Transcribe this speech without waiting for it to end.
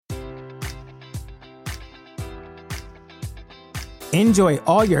Enjoy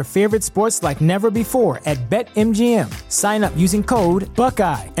all your favorite sports like never before at BetMGM. Sign up using code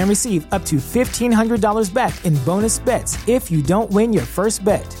Buckeye and receive up to $1,500 back in bonus bets if you don't win your first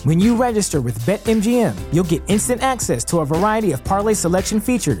bet. When you register with BetMGM, you'll get instant access to a variety of parlay selection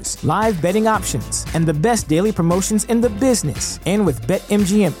features, live betting options, and the best daily promotions in the business. And with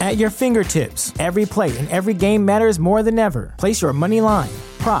BetMGM at your fingertips, every play and every game matters more than ever. Place your money line,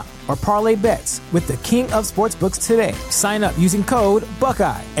 prop, or parlay bets with the king of sportsbooks today. Sign up using code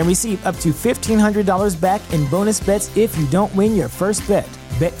Buckeye and receive up to $1,500 back in bonus bets if you don't win your first bet.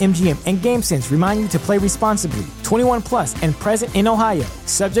 BetMGM and GameSense remind you to play responsibly. 21 plus and present in Ohio,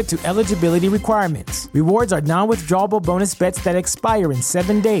 subject to eligibility requirements. Rewards are non-withdrawable bonus bets that expire in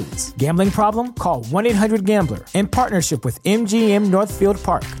 7 days. Gambling problem? Call 1-800-GAMBLER. In partnership with MGM Northfield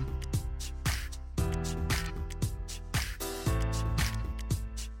Park.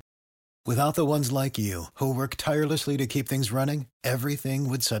 Without the ones like you, who work tirelessly to keep things running, everything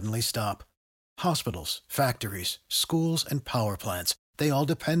would suddenly stop. Hospitals, factories, schools, and power plants, they all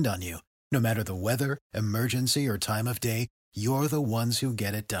depend on you. No matter the weather, emergency, or time of day, you're the ones who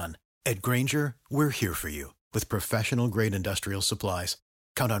get it done. At Grainger, we're here for you with professional-grade industrial supplies.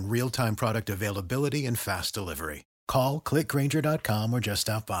 Count on real-time product availability and fast delivery. Call, click Grainger.com, or just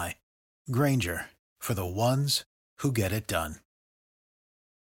stop by. Grainger, for the ones who get it done.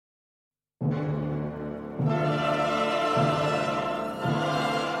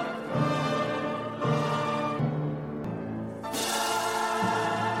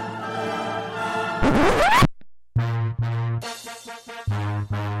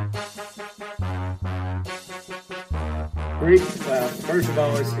 Well, first of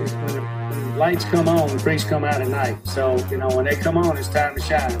all, it's when the lights come on, the creeks come out at night. So, when they come on, it's time to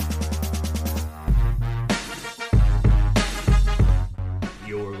shine.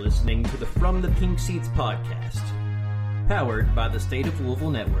 You're listening to the From the Pink Seats podcast, powered by the State of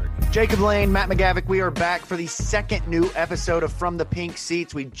Louisville Network. Jacob Lane, Matt McGavick, we are back for the second new episode of From the Pink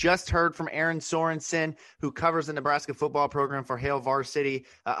Seats. We just heard from Aaron Sorensen, who covers the Nebraska football program for Hail Varsity.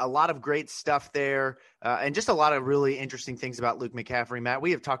 A lot of great stuff there, and just a lot of really interesting things about Luke McCaffrey. Matt,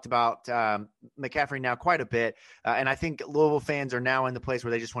 we have talked about McCaffrey now quite a bit, and I think Louisville fans are now in the place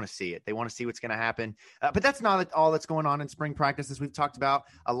where they just want to see it. They want to see what's going to happen. But that's not all that's going on in spring practice, as we've talked about.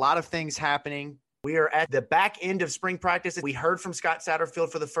 A lot of things happening. We are at the back end of spring practice. We heard from Scott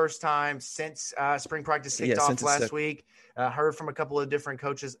Satterfield for the first time since spring practice kicked off last week. Heard from a couple of different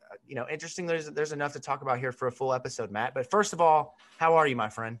coaches. Interesting. There's enough to talk about here for a full episode, Matt. But first of all, how are you, my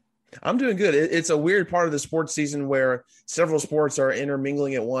friend? I'm doing good. It's a weird part of the sports season where several sports are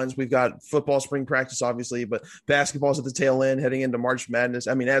intermingling at once. We've got football spring practice, obviously, but basketball's at the tail end heading into March Madness.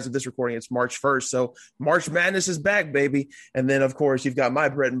 I mean, as of this recording, it's March 1st. So March Madness is back, baby. And then, of course, you've got my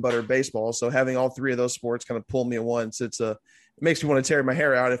bread and butter, baseball. So having all three of those sports kind of pull me at once, it makes me want to tear my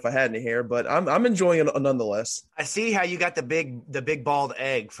hair out if I had any hair, but I'm enjoying it nonetheless. I see how you got the big bald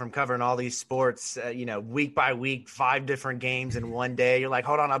egg from covering all these sports, week by week, 5 different games in one day. You're like,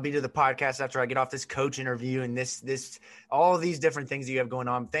 hold on, I'll be to the podcast after I get off this coach interview and this all of these different things that you have going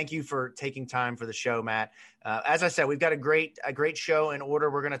on. Thank you for taking time for the show, Matt. As I said, we've got a great show in order.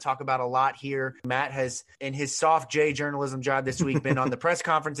 We're going to talk about a lot here. Matt has, in his soft J journalism job this week, been on the press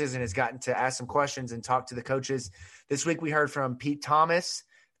conferences and has gotten to ask some questions and talk to the coaches. This week we heard from Pete Thomas,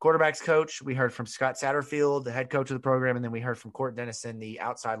 quarterback's coach. We heard from Scott Satterfield, the head coach of the program, and then we heard from Court Dennison, the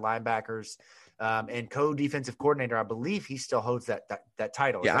outside linebackers and co-defensive coordinator. I believe he still holds that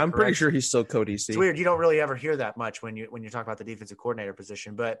title. Yeah, I'm pretty sure he's still co-DC. It's weird. You don't really ever hear that much when you talk about the defensive coordinator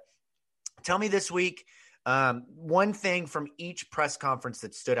position. But tell me this week, one thing from each press conference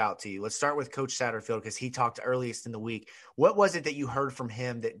that stood out to you. Let's start with Coach Satterfield because he talked earliest in the week. What was it that you heard from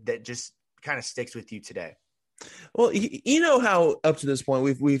him that just kind of sticks with you today? Well, you know how up to this point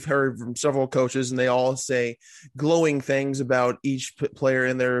we've heard from several coaches and they all say glowing things about each player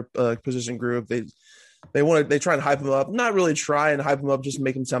in their position group. They try and hype them up, not really try and hype them up, just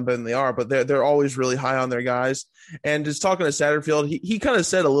make them sound better than they are, but they're always really high on their guys. And just talking to Satterfield, he kind of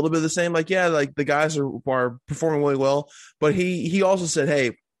said a little bit of the same, like, yeah, like the guys are performing really well, but he also said,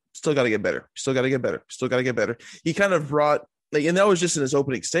 hey, still got to get better. Still got to get better. Still got to get better. He kind of brought, and that was just in his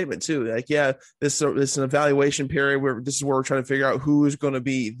opening statement too. Like, yeah, this is an evaluation period where this is where we're trying to figure out who is going to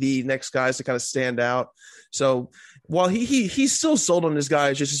be the next guys to kind of stand out. So while he's still sold on his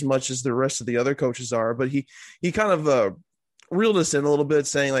guys just as much as the rest of the other coaches are, but he kind of reeled us in a little bit,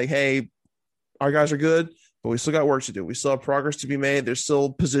 saying like, hey, our guys are good, but we still got work to do. We still have progress to be made. There's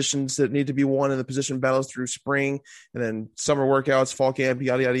still positions that need to be won in the position battles through spring and then summer workouts, fall camp,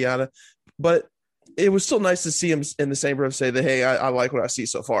 yada, yada, yada. But it was still nice to see him in the same breath say that, hey, I like what I see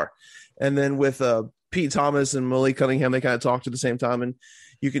so far. And then with Pete Thomas and Malik Cunningham, they kind of talked at the same time.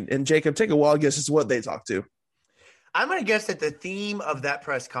 And Jacob, take a wild guess as to what they talked to. I'm going to guess that the theme of that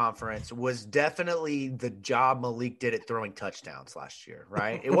press conference was definitely the job Malik did at throwing touchdowns last year,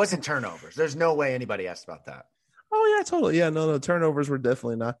 right? It wasn't turnovers. There's no way anybody asked about that. Oh yeah, totally. Yeah, no, turnovers were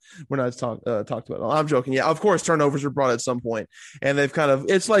definitely not. We're not talked about. I'm joking. Yeah, of course, turnovers were brought at some point, and they've kind of.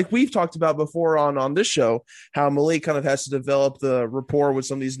 It's like we've talked about before on this show how Malik kind of has to develop the rapport with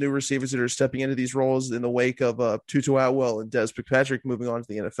some of these new receivers that are stepping into these roles in the wake of Tutu Atwell and Des Fitzpatrick moving on to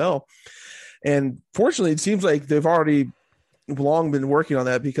the NFL. And fortunately, it seems like they've already long been working on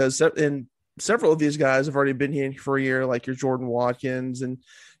that because several of these guys have already been here for a year, like your Jordan Watkins and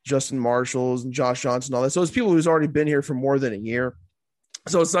Justin Marshalls and Josh Johnson, all that. So it's people who's already been here for more than a year.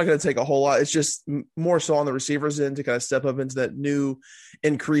 So it's not going to take a whole lot. It's just more so on the receivers end to kind of step up into that new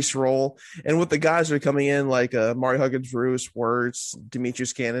increased role. And with the guys that are coming in, like Mari Huggins-Bruce, Wirtz,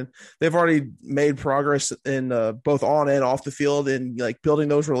 Demetrius Cannon, they've already made progress in both on and off the field and like building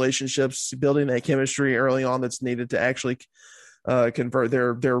those relationships, building that chemistry early on that's needed to actually convert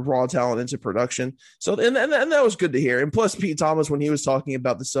their raw talent into production. So and that was good to hear. And plus Pete Thomas, when he was talking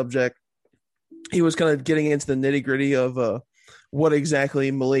about the subject, he was kind of getting into the nitty gritty of what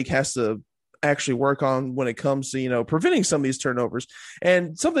exactly Malik has to actually work on when it comes to, preventing some of these turnovers.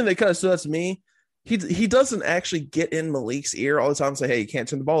 And something that kind of stood out to me, he doesn't actually get in Malik's ear all the time and say, hey, you can't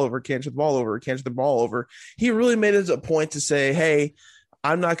turn the ball over, can't turn the ball over, can't turn the ball over. He really made it a point to say, hey,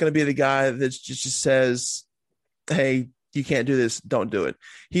 I'm not going to be the guy that just says, hey, you can't do this, don't do it.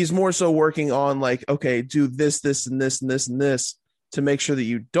 He's more so working on like, okay, do this, this, and this, and this, and this to make sure that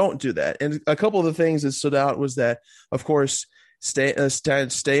you don't do that. And a couple of the things that stood out was that, of course, stay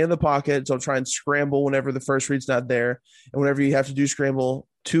in the pocket. Don't try and scramble whenever the first read's not there. And whenever you have to do scramble,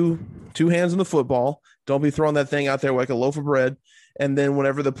 two hands on the football. Don't be throwing that thing out there like a loaf of bread. And then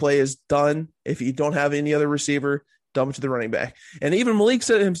whenever the play is done, if you don't have any other receiver, dump it to the running back. And even Malik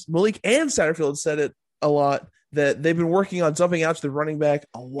and Satterfield said it a lot, that they've been working on jumping out to the running back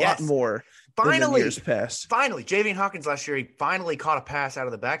a lot more than the years past. Finally, Javian Hawkins last year, he finally caught a pass out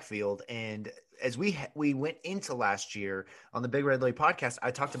of the backfield. And as we went into last year on the Big Red Louie podcast,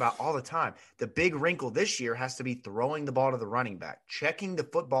 I talked about all the time, the big wrinkle this year has to be throwing the ball to the running back, checking the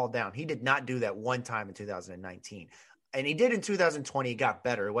football down. He did not do that one time in 2019. And he did in 2020. It got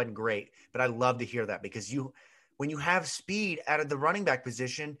better. It wasn't great, but I love to hear that because when you have speed out of the running back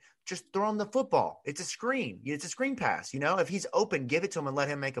position, just throw him the football. It's a screen. It's a screen pass. If he's open, give it to him and let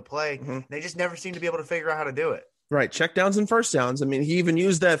him make a play. Mm-hmm. They just never seem to be able to figure out how to do it. Right. Check downs and first downs. I mean, he even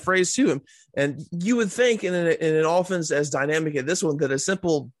used that phrase to him. And you would think in an offense as dynamic as this one that a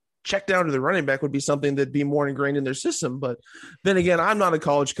simple check down to the running back would be something that'd be more ingrained in their system. But then again, I'm not a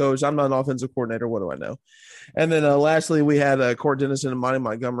college coach. I'm not an offensive coordinator. What do I know? And then lastly, we had Court Dennison and Monty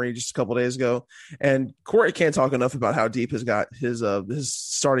Montgomery just a couple days ago. And Court can't talk enough about how deep his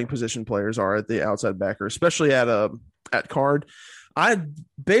starting position players are at the outside backer, especially at card.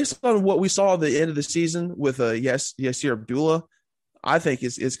 Based on what we saw at the end of the season with Yasir Abdullah, I think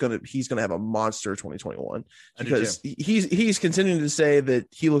he's gonna have a monster 2021 because he's continuing to say that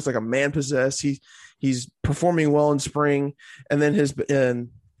he looks like a man possessed. He's performing well in spring, and then his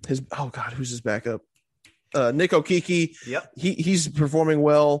who's his backup? Nick Okeke. Yep. He's performing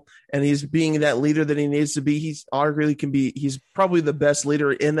well, and he's being that leader that he needs to be. He's probably the best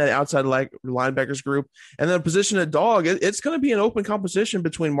leader in that outside linebackers group. And then position at dog, it's going to be an open competition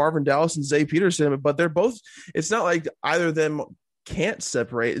between Marvin Dallas and Zay Peterson, but they're both, it's not like either of them can't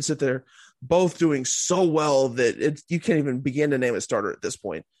separate. It's that they're both doing so well that you can't even begin to name a starter at this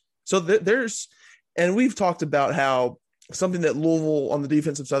point. So and we've talked about how something that Louisville on the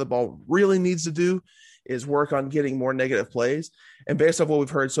defensive side of the ball really needs to do is work on getting more negative plays. And based on what we've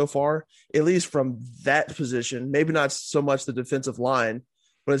heard so far, at least from that position, maybe not so much the defensive line,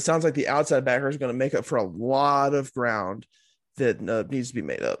 but it sounds like the outside backer is going to make up for a lot of ground that needs to be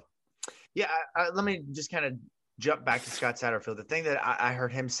made up. Yeah, let me just kind of jump back to Scott Satterfield. The thing that I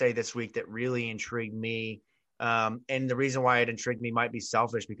heard him say this week that really intrigued me, and the reason why it intrigued me might be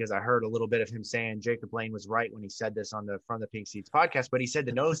selfish because I heard a little bit of him saying Jacob Lane was right when he said this on the From the Pink Seats podcast, but he said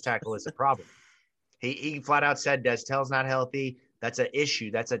the nose tackle is a problem. He flat out said Destell's not healthy. That's an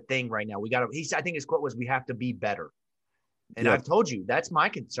issue. That's a thing right now. I think his quote was, we have to be better. And I've told you, that's my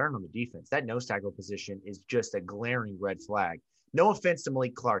concern on the defense. That nose tackle position is just a glaring red flag. No offense to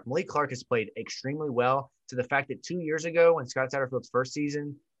Malik Clark. Malik Clark has played extremely well, to the fact that 2 years ago when Scott Satterfield's first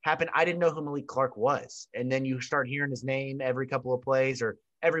season happened, I didn't know who Malik Clark was. And then you start hearing his name every couple of plays or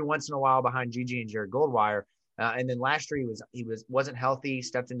every once in a while behind Gigi and Jared Goldwire. And then last year he wasn't healthy,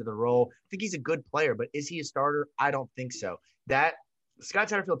 stepped into the role. I think he's a good player, but is he a starter? I don't think so. That Scott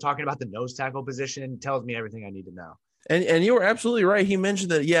Satterfield talking about the nose tackle position tells me everything I need to know. And you were absolutely right. He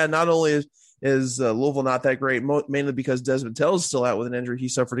mentioned that, not only is Louisville not that great, mainly because Desmond Tell is still out with an injury he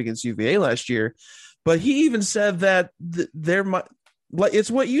suffered against UVA last year, but he even said that there might, like,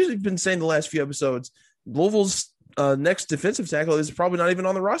 it's what you've been saying the last few episodes. Louisville's next defensive tackle is probably not even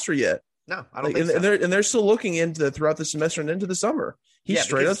on the roster yet. No, I don't think so. And they're still looking into throughout the semester and into the summer. He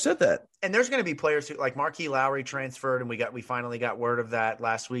straight up said that. And there's going to be players who, like Marquis Lowry transferred, and we finally got word of that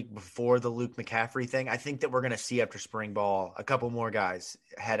last week before the Luke McCaffrey thing. I think that we're going to see after spring ball a couple more guys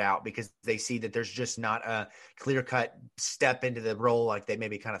head out because they see that there's just not a clear-cut step into the role like they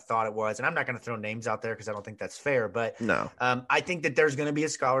maybe kind of thought it was. And I'm not going to throw names out there because I don't think that's fair. But no, I think that there's going to be a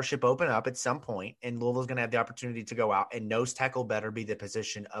scholarship open up at some point, and Louisville's going to have the opportunity to go out, and nose tackle better be the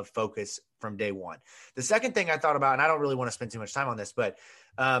position of focus from day one. The second thing I thought about, and I don't really want to spend too much time on this, but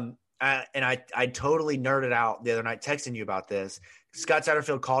I totally nerded out the other night texting you about this. Scott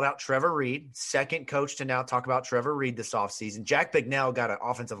Satterfield called out Trevor Reed, second coach to now talk about Trevor Reed this offseason. Jack Bignell got an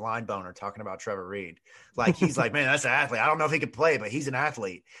offensive line boner talking about Trevor Reed. Like, he's like, man, that's an athlete. I don't know if he could play, but he's an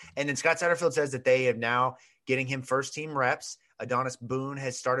athlete. And then Scott Satterfield says that they have now getting him first team reps. Adonis Boone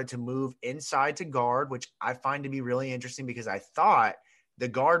has started to move inside to guard, which I find to be really interesting because I thought the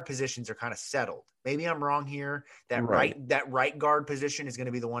guard positions are kind of settled. Maybe I'm wrong here. That right guard position is going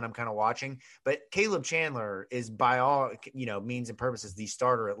to be the one I'm kind of watching. But Caleb Chandler is, by all means and purposes, the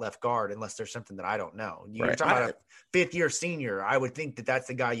starter at left guard, unless there's something that I don't know. You're talking about a fifth-year senior. I would think that that's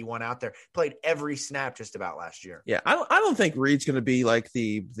the guy you want out there. Played every snap just about last year. Yeah, I don't think Reed's going to be like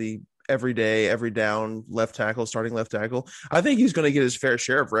the every day, every down left tackle, starting left tackle. I think he's going to get his fair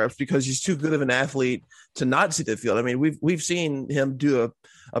share of reps because he's too good of an athlete to not see the field. I mean, we've seen him do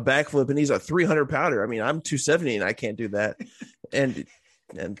a backflip, and he's a 300-pounder. I mean, I'm 270 and I can't do that. And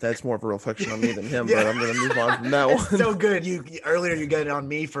that's more of a reflection on me than him, but I'm going to move on from that one. So good. Earlier you got on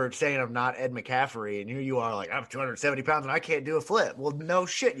me for saying I'm not Ed McCaffrey, and here you are like, I'm 270 pounds and I can't do a flip. Well, no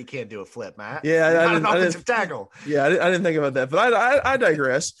shit, you can't do a flip, Matt. Yeah, You're not an offensive tackle. Yeah, I didn't think about that, but I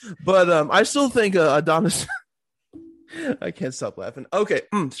digress. But I still think Adonis. I can't stop laughing. Okay,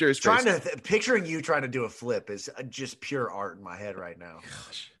 serious. Picturing you trying to do a flip is just pure art in my head right now.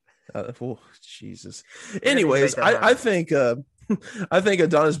 Gosh. Jesus. Anyways, I think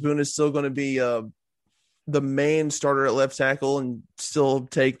Adonis Boone is still going to be the main starter at left tackle and still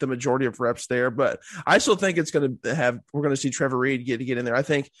take the majority of reps there. But I still think we're going to see Trevor Reed get in there. I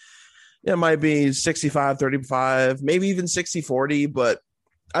think it might be 65-35, maybe even 60-40, but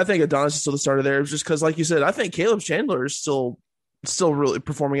I think Adonis is still the starter there. It's just because, like you said, I think Caleb Chandler is still really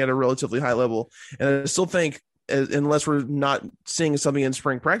performing at a relatively high level. And I still think, unless we're not seeing something in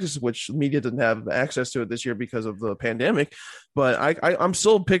spring practice, which media didn't have access to it this year because of the pandemic, but I'm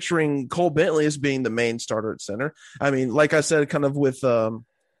still picturing Cole Bentley as being the main starter at center. I mean, like I said, kind of with Trevor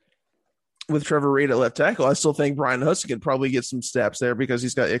Reed at left tackle, I still think Brian Hudson could probably get some steps there because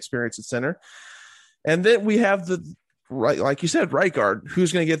he's got experience at center. And then we have like you said, right guard.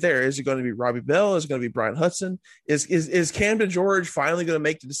 Who's going to get there? Is it going to be Robbie Bell? Is it going to be Brian Hudson? Is Cam DeGeorge finally going to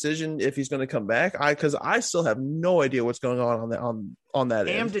make the decision if he's going to come back? Because I still have no idea what's going on that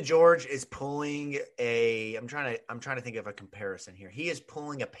Cam end. DeGeorge is pulling I'm trying to think of a comparison here. He is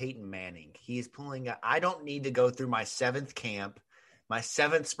pulling a Peyton Manning. He is pulling I don't need to go through my 7th camp, my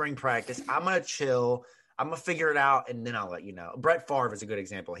 7th spring practice. I'm going to chill. I'm going to figure it out, and then I'll let you know. Brett Favre is a good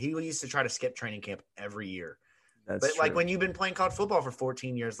example. He used to try to skip training camp every year. But true. Like when you've been playing college football for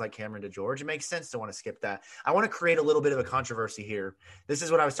 14 years, like Cameron DeGeorge, it makes sense to want to skip that. I want to create a little bit of a controversy here. This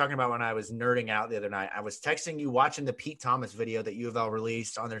is what I was talking about when I was nerding out the other night. I was texting you watching the Pete Thomas video that U of L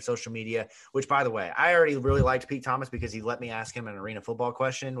released on their social media, which, by the way, I already really liked Pete Thomas because he let me ask him an arena football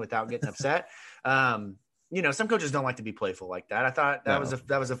question without getting upset. Some coaches don't like to be playful like that. I thought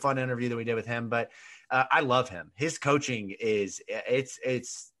that was a fun interview that we did with him, but I love him. His coaching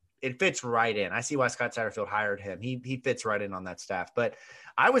it fits right in. I see why Scott Satterfield hired him. He fits right in on that staff. But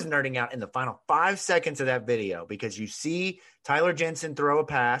I was nerding out in the final 5 seconds of that video because you see Tyler Jensen throw a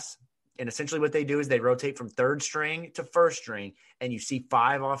pass, and essentially what they do is they rotate from 3rd string to 1st string, and you see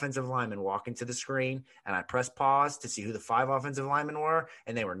 5 offensive linemen walk into the screen, and I press pause to see who the 5 offensive linemen were,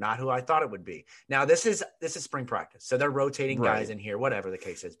 and they were not who I thought it would be. Now, this is spring practice, so they're rotating guys in here, whatever the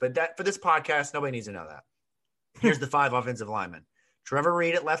case is. But that for this podcast, nobody needs to know that. Here's the 5 offensive linemen. Trevor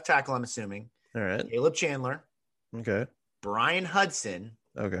Reed at left tackle, I'm assuming. All right. Caleb Chandler. Okay. Brian Hudson.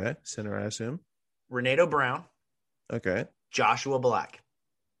 Okay. Center, I assume. Renato Brown. Okay. Joshua Black.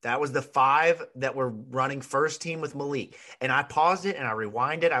 That was the 5 that were running first team with Malik. And I paused it and I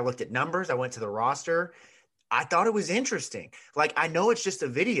rewinded. I looked at numbers. I went to the roster. I thought it was interesting. Like, I know it's just a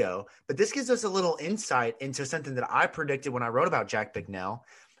video, but this gives us a little insight into something that I predicted when I wrote about Jack Bicknell.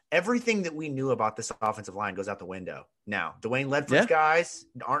 Everything that we knew about this offensive line goes out the window. Now, Dwayne Ledford's guys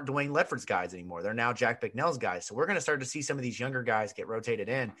aren't Dwayne Ledford's guys anymore. They're now Jack Bicknell's guys. So we're going to start to see some of these younger guys get rotated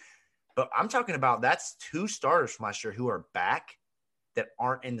in. But I'm talking about that's 2 starters from last year who are back that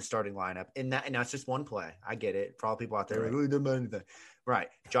aren't in the starting lineup. And that's just one play. I get it. For all people out there, right.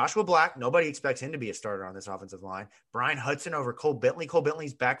 Joshua Black, nobody expects him to be a starter on this offensive line. Brian Hudson over Cole Bentley. Cole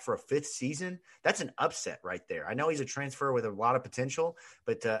Bentley's back for a 5th season. That's an upset right there. I know he's a transfer with a lot of potential,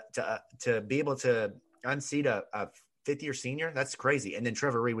 but to be able to unseat a 5th-year senior, that's crazy. And then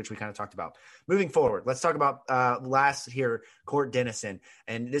Trevor Reed, which we kind of talked about. Moving forward, let's talk about last here, Court Dennison.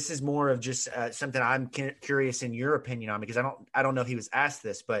 And this is more of just something I'm curious in your opinion on, because I don't know if he was asked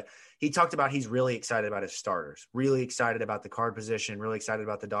this, but he talked about he's really excited about his starters, really excited about the guard position, really excited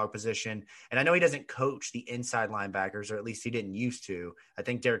about the dog position. And I know he doesn't coach the inside linebackers, or at least he didn't used to. I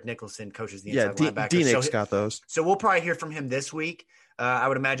think Derek Nicholson coaches the inside linebackers. D-Nick's got those. So we'll probably hear from him this week. I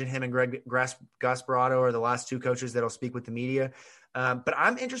would imagine him and Greg Gasparotto are the last 2 coaches that'll speak with the media. But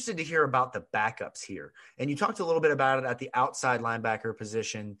I'm interested to hear about the backups here. And you talked a little bit about it at the outside linebacker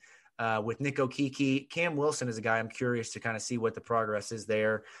position with Nick Okeke. Cam Wilson is a guy I'm curious to kind of see what the progress is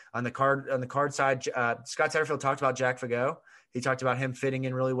there. On the card side, Scott Satterfield talked about Jack Fagot. He talked about him fitting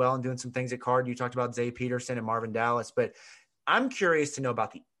in really well and doing some things at card. You talked about Zay Peterson and Marvin Dallas. But I'm curious to know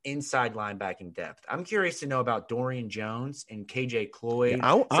about the inside linebacking depth. I'm curious to know about Dorian Jones and KJ Cloyd.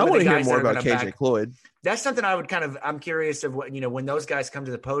 Yeah, I want to hear more about KJ Cloyd. That's something I'm curious of what, when those guys come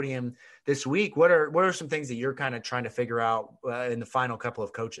to the podium this week, what are some things that you're kind of trying to figure out in the final couple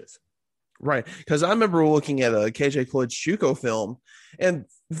of coaches? Right. Because I remember looking at a KJ Cloyd's JUCO film, and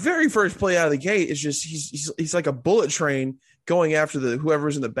very first play out of the gate is just, he's like a bullet train going after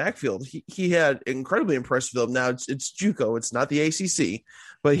whoever's in the backfield. He had incredibly impressive film. Now it's JUCO, it's not the ACC,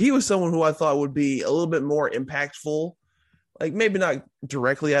 but he was someone who I thought would be a little bit more impactful, like maybe not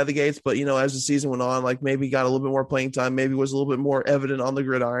directly out of the gates, but as the season went on, like maybe got a little bit more playing time, maybe was a little bit more evident on the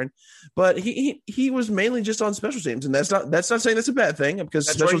gridiron. But he was mainly just on special teams, and that's not saying that's a bad thing, because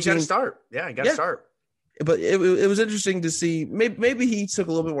that's special where you teams got to start. Yeah, you got to start. But it was interesting to see. Maybe he took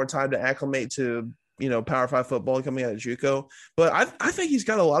a little bit more time to acclimate to Power 5 football coming out of JUCO. But I think he's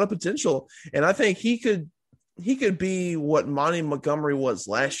got a lot of potential, and I think he could be what Monty Montgomery was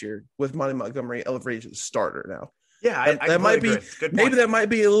last year, with Monty Montgomery elevated to the starter now. Yeah, that might be maybe that might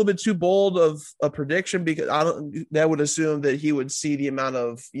be a little bit too bold of a prediction, because that would assume that he would see the amount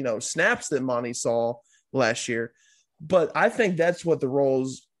of snaps that Monty saw last year. But I think that's what the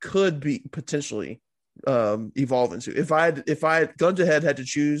roles could be potentially evolve into. If I had gun to head had to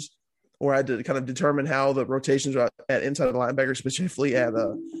choose, or I had to kind of determine how the rotations are at inside linebacker, specifically at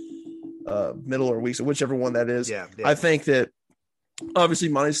middle or weak, so whichever one that is. Yeah. I think that obviously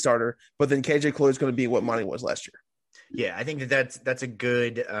Monty's starter, but then KJ Cloyd is going to be what Monty was last year. Yeah, I think that's a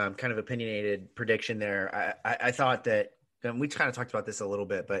good kind of opinionated prediction there. I thought that, and we kind of talked about this a little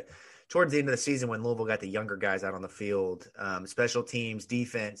bit, but towards the end of the season when Louisville got the younger guys out on the field, special teams,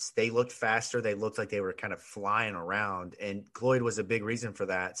 defense, they looked faster. They looked like they were kind of flying around, and Cloyd was a big reason for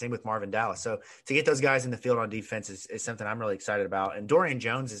that. Same with Marvin Dallas. So to get those guys in the field on defense is something I'm really excited about. And Dorian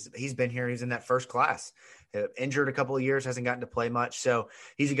Jones, he's been here. He's in that first class. Injured a couple of years, hasn't gotten to play much. So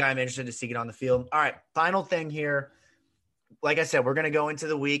he's a guy I'm interested to see get on the field. All right, final thing here. Like I said, we're going to go into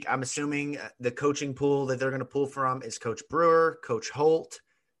the week. I'm assuming the coaching pool that they're going to pull from is Coach Brewer, Coach Holt,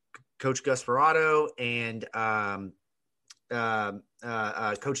 Coach Gasparotto, and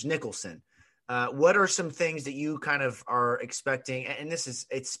Coach Nicholson. What are some things that you kind of are expecting? And it's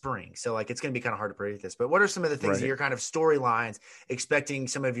spring, so like it's going to be kind of hard to predict this. But what are some of the things that you're kind of storylines expecting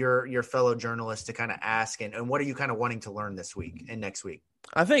some of your fellow journalists to kind of ask, and what are you kind of wanting to learn this week and next week?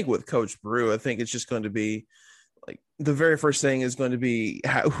 I think with Coach Brew, I think it's just going to be like the very first thing is going to be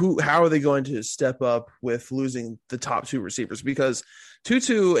how are they going to step up with losing the top 2 receivers, because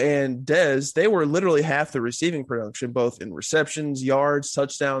Tutu and Dez, they were literally half the receiving production, both in receptions, yards,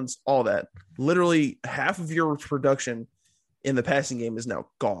 touchdowns, all that. Literally half of your production in the passing game is now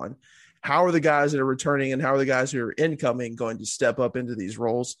gone. How are the guys that are returning and how are the guys who are incoming going to step up into these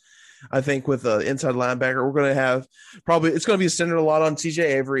roles? I think with the inside linebacker, we're going to have it's going to be centered a lot on TJ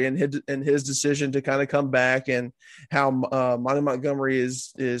Avery and his decision to kind of come back, and how Monty Montgomery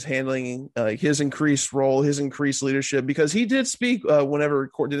is handling his increased role, his increased leadership, because he did speak whenever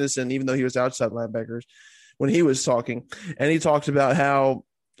Court Dennison, even though he was outside linebackers, when he was talking, and he talked about how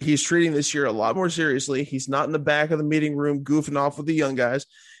he's treating this year a lot more seriously. He's not in the back of the meeting room goofing off with the young guys.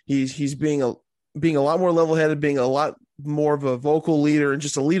 He's being a lot more level-headed, being a lot more of a vocal leader and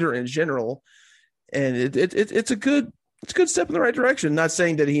just a leader in general. and it's a good step in the right direction. Not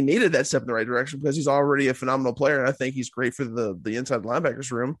saying that he needed that step in the right direction because he's already a phenomenal player, and I think he's great for the inside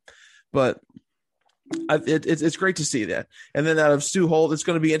linebackers room. But it's great to see that. And then out of Stu Holt, it's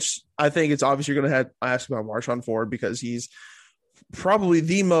going to be interesting. I think it's obviously going to have ask about Marshawn Ford because he's probably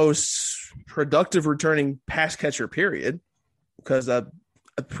the most productive returning pass catcher, period. Because I'm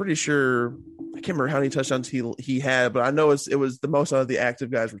pretty sure I can't remember how many touchdowns he had, but I know it was the most out of the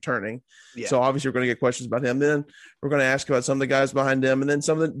active guys returning. Yeah. So obviously we're going to get questions about him. Then we're going to ask about some of the guys behind him, and then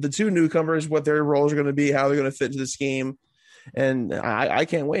some of the two newcomers, what their roles are going to be, how they're going to fit into the scheme. And I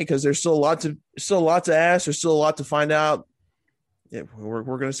can't wait because there's still a lot to ask. There's still a lot to find out. Yeah, we're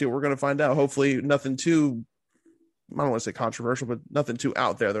going to see what we're going to find out. Hopefully nothing too, I don't want to say controversial, but nothing too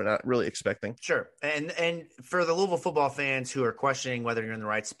out there they're not really expecting. Sure. And for the Louisville football fans who are questioning whether you're in the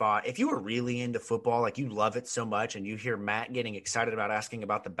right spot, if you are really into football, like you love it so much, and you hear Matt getting excited about asking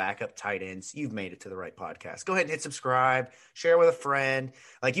about the backup tight ends, you've made it to the right podcast. Go ahead and hit subscribe, share with a friend.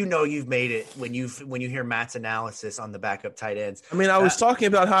 Like, you've made it when you hear Matt's analysis on the backup tight ends. I mean, I was talking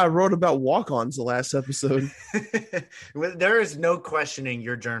about how I wrote about walk-ons the last episode. There is no questioning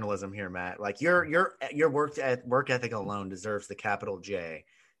your journalism here, Matt. Like your work ethic alone deserves the capital J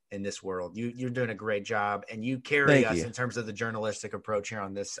in this world. You're doing a great job, and you carry us in terms of the journalistic approach here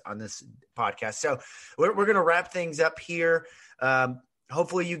on this podcast. So we're going to wrap things up here.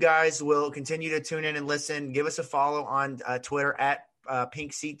 Hopefully you guys will continue to tune in and listen. Give us a follow on Twitter at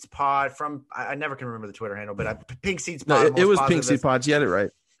Pink Seats Pod. I never can remember the Twitter handle, but Pink Seats Pod. No, it was Pink Seats Pod. You had it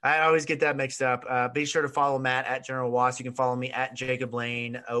right. I always get that mixed up. Be sure to follow Matt at General Wass. You can follow me at Jacob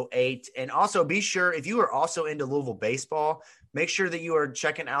Lane 08. And also be sure, if you are also into Louisville baseball, make sure that you are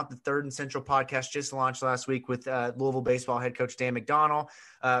checking out the Third and Central podcast just launched last week with Louisville baseball head coach Dan McDonnell.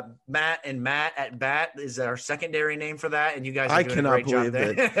 Matt at Bat is our secondary name for that. And you guys are doing a great job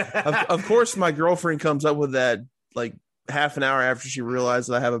there. Of course, my girlfriend comes up with that like half an hour after she realized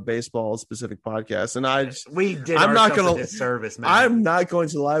that I have a baseball specific podcast. And I'm not going to disservice, man. I'm not going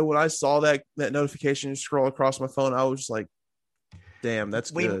to lie. When I saw that notification scroll across my phone, I was just like, damn, that's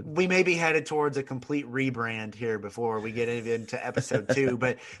good. We may be headed towards a complete rebrand here before we get into episode 2,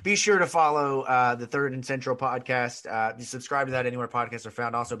 but be sure to follow the Third and Central podcast. You subscribe to that anywhere podcasts are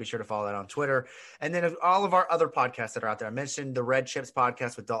found. Also be sure to follow that on Twitter. And then all of our other podcasts that are out there. I mentioned the Red Chips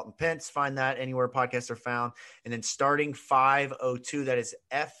podcast with Dalton Pence. Find that anywhere podcasts are found. And then Starting 502, that is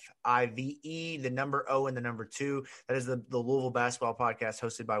FIVE, the number O and the number 2. That is the Louisville basketball podcast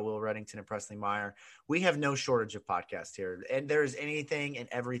hosted by Will Reddington and Presley Meyer. We have no shortage of podcasts here, and there's anything and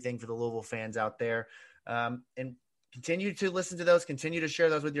everything for the Louisville fans out there. And continue to listen to those, continue to share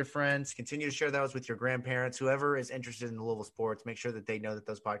those with your friends, continue to share those with your grandparents, whoever is interested in the Louisville sports. Make sure that they know that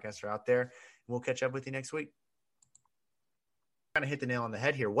those podcasts are out there, and we'll catch up with you next week. Kind of hit the nail on the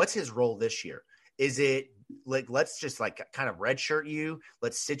head here. What's his role this year? Is it like, let's just like kind of redshirt you?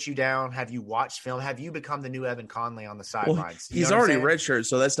 Let's sit you down. Have you watched film? Have you become the new Evan Conley on the sidelines? Well, he's already redshirt,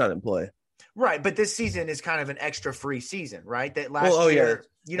 so that's not in play. Right. But this season is kind of an extra free season, right? That last year,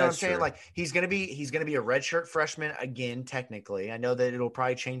 you know what I'm saying? True. Like he's going to be a redshirt freshman again, technically. I know that it'll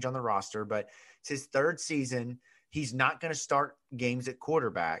probably change on the roster, but it's his third season. He's not going to start games at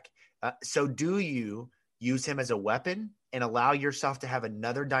quarterback. So do you use him as a weapon and allow yourself to have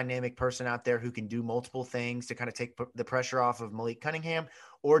another dynamic person out there who can do multiple things to kind of take the pressure off of Malik Cunningham?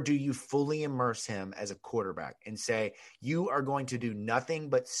 Or do you fully immerse him as a quarterback and say, you are going to do nothing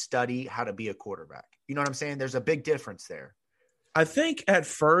but study how to be a quarterback? You know what I'm saying? There's a big difference there. I think at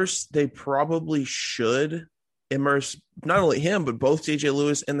first they probably should immerse not only him, but both TJ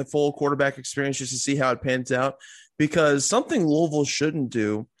Lewis and the full quarterback experience just to see how it pans out. Because something Louisville shouldn't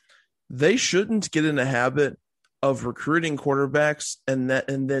do, they shouldn't get in a habit of recruiting quarterbacks and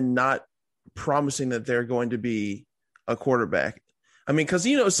then not promising that they're going to be a quarterback. I mean, because,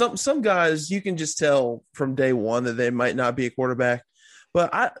 you know, some guys you can just tell from day one that they might not be a quarterback.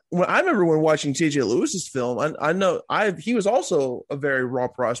 But I remember when watching TJ Lewis's film, I know he was also a very raw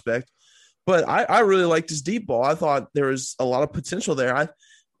prospect, but I really liked his deep ball. I thought there was a lot of potential there. I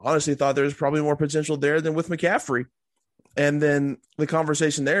honestly thought there was probably more potential there than with McCaffrey. And then the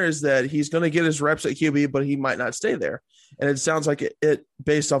conversation there is that he's going to get his reps at QB, but he might not stay there. And it sounds like it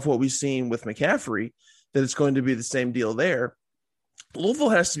based off what we've seen with McCaffrey, that it's going to be the same deal there. Louisville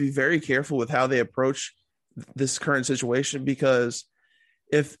has to be very careful with how they approach this current situation, because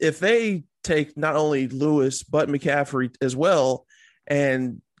if they take not only Lewis but McCaffrey as well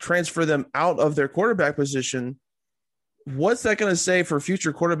and transfer them out of their quarterback position, what's that going to say for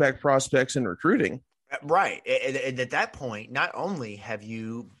future quarterback prospects in recruiting? Right. And at that point, not only have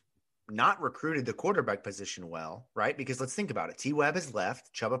you not recruited the quarterback position well, right? Because let's think about it. T. Webb has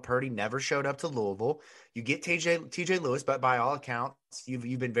left. Chubba Purdy never showed up to Louisville. You get TJ Lewis, but by all accounts,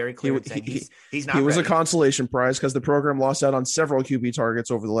 you've been very clear in saying he's not. He was ready. A consolation prize because the program lost out on several QB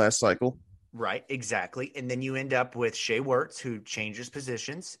targets over the last cycle. Right, exactly. And then you end up with Shea Wertz, who changes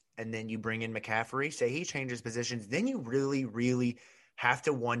positions, and then you bring in McCaffrey, say he changes positions. Then you really, really have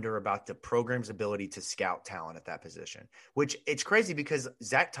to wonder about the program's ability to scout talent at that position, which it's crazy because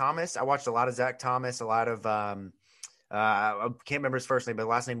Zach Thomas, I watched a lot of Zach Thomas, a lot of I can't remember his first name, but the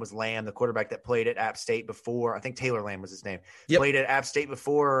last name was Lamb, the quarterback that played at App State before. I think Taylor Lamb was his name. Yep. Played at App State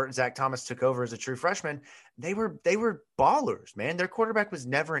before Zach Thomas took over as a true freshman. They were ballers, man. Their quarterback was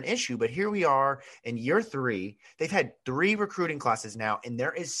never an issue, but here we are in year 3. They've had 3 recruiting classes now, and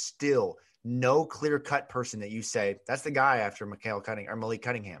there is still no clear-cut person that you say, that's the guy after Malik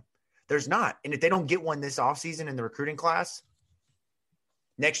Cunningham. There's not. And if they don't get one this offseason in the recruiting class,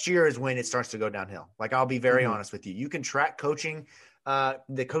 next year is when it starts to go downhill. Like, I'll be very honest with you. You can track coaching,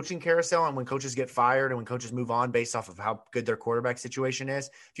 the coaching carousel, and when coaches get fired and when coaches move on based off of how good their quarterback situation is.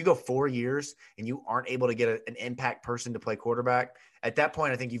 If you go 4 years and you aren't able to get an impact person to play quarterback, at that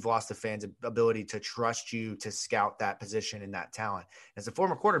point, I think you've lost the fans' ability to trust you to scout that position and that talent. As a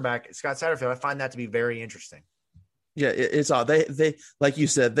former quarterback, Scott Satterfield, I find that to be very interesting. Yeah, it's odd. They like you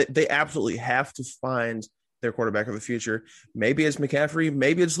said, they absolutely have to find their quarterback of the future. Maybe it's McCaffrey,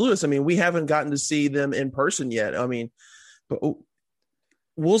 maybe it's Lewis. I mean, we haven't gotten to see them in person yet. I mean, but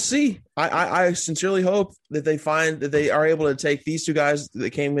we'll see. I sincerely hope that they are able to take these 2 guys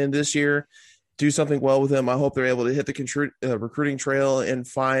that came in this year, do something well with them. I hope they're able to hit the recruiting trail and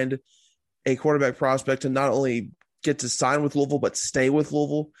find a quarterback prospect to not only get to sign with Louisville, but stay with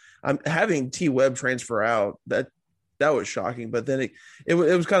Louisville. Having T. Webb transfer out, that was shocking. But then it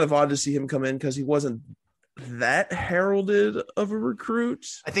was kind of odd to see him come in because he wasn't that heralded of a recruit.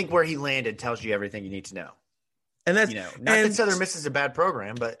 I think where he landed tells you everything you need to know. And that's, not that Southern Miss is a bad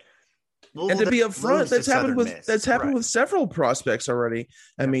program, but and to be upfront, that's happened with several prospects already.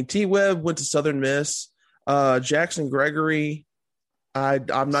 I mean, T. Webb went to Southern Miss. Jackson Gregory,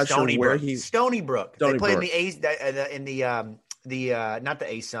 I'm not sure where he's. Stony Brook. They played in the A's in the not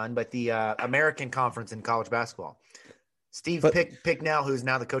the A-Sun, but the American Conference in college basketball. Steve Picknell, who's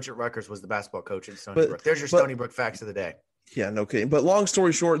now the coach at Rutgers, was the basketball coach at Stony Brook. There's your Stony Brook facts of the day. Yeah, no kidding. But long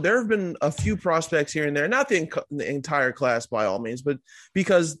story short, there have been a few prospects here and there, not the entire class by all means, but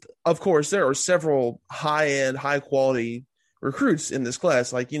because, of course, there are several high-end, high-quality recruits in this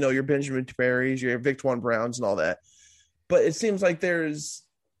class, like, your Benjamin Berrys, your Victorine Browns and all that. But it seems like there's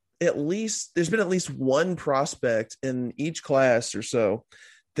been at least one prospect in each class or so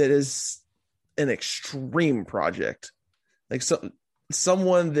that is an extreme project. Like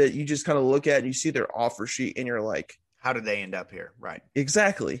someone that you just kind of look at and you see their offer sheet and you're like, how did they end up here? Right.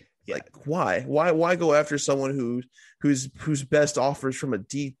 Exactly. Yeah. Like why go after someone whose best offers from a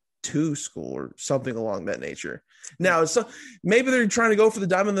D2 school or something along that nature? Now, so maybe they're trying to go for the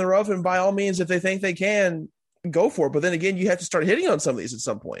diamond in the rough, and by all means, if they think they can, go for it. But then again, you have to start hitting on some of these at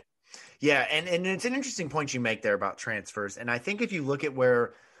some point. Yeah. And it's an interesting point you make there about transfers. And I think if you look at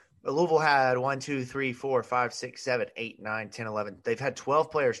where Louisville had 1, 2, 3, 4, 5, 6, 7, 8, 9, 10, 11. They've had 12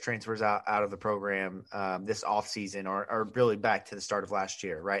 players transfers out of the program this offseason or really back to the start of last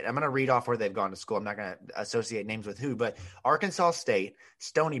year, right? I'm going to read off where they've gone to school. I'm not going to associate names with who, but Arkansas State,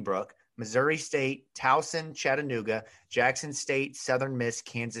 Stony Brook, Missouri State, Towson, Chattanooga, Jackson State, Southern Miss,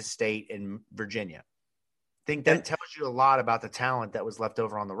 Kansas State, and Virginia. I think that tells you a lot about the talent that was left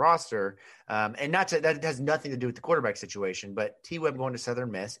over on the roster. And that has nothing to do with the quarterback situation, but T. Webb going to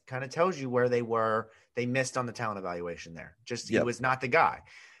Southern Miss kind of tells you where they were. They missed on the talent evaluation there. He was not the guy.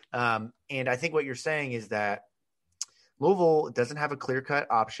 And I think what you're saying is that Louisville doesn't have a clear-cut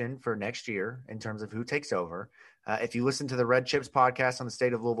option for next year in terms of who takes over. If you listen to the Red Chips podcast on the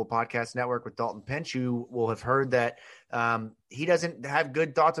State of Louisville Podcast Network with Dalton Pinch, you will have heard that he doesn't have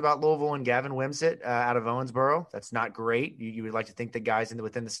good thoughts about Louisville and Gavin Wimsatt out of Owensboro. That's not great. You would like to think that guys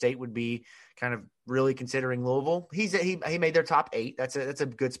within the state would be kind of really considering Louisville. He made their top 8. That's a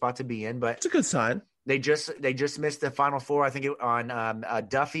good spot to be in, but it's a good sign. They just missed the Final Four. I think on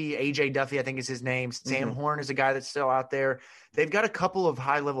Duffy, AJ Duffy, I think is his name. Sam Horn is a guy that's still out there. They've got a couple of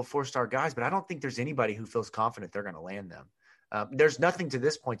high-level 4-star guys, but I don't think there's anybody who feels confident they're going to land them. There's nothing to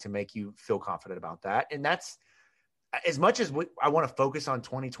this point to make you feel confident about that. And that's as much as I want to focus on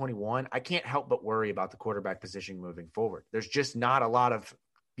 2021, I can't help but worry about the quarterback position moving forward. There's just not a lot of,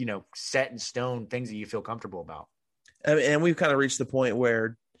 set in stone things that you feel comfortable about. And we've kind of reached the point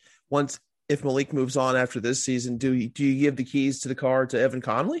where if Malik moves on after this season, do you give the keys to the car to Evan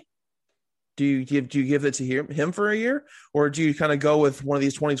Conley? Do you give it to him for a year, or do you kind of go with one of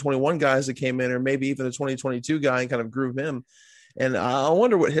these 2021 guys that came in, or maybe even a 2022 guy and kind of groove him? And I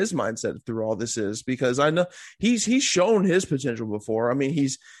wonder what his mindset through all this is, because I know he's shown his potential before. I mean,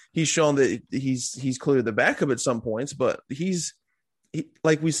 he's shown that he's clearly the backup at some points, but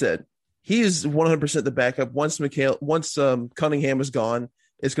like we said, he is 100% the backup. Once Cunningham is gone,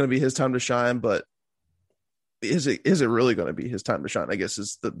 it's going to be his time to shine. But is it really going to be his time to shine? I guess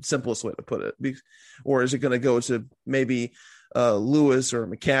is the simplest way to put it. Or is it going to go to maybe Lewis or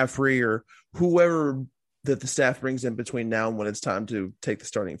McCaffrey or whoever that the staff brings in between now and when it's time to take the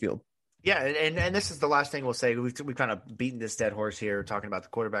starting field? Yeah, and this is the last thing we'll say. We've kind of beaten this dead horse here, talking about the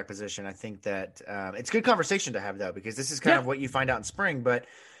quarterback position. I think that it's a good conversation to have, though, because this is kind of what you find out in spring. But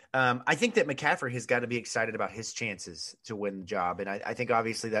I think that McCaffrey has got to be excited about his chances to win the job. And I think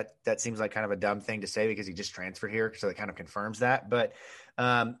obviously that seems like kind of a dumb thing to say because he just transferred here, so that kind of confirms that. But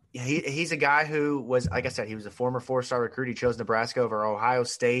he's a guy who was, like I said, he was a former 4-star recruit. He chose Nebraska over Ohio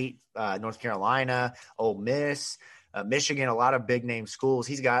State, North Carolina, Ole Miss, Michigan, a lot of big name schools.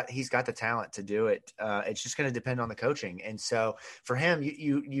 He's got the talent to do it. It's just going to depend on the coaching. And so for him,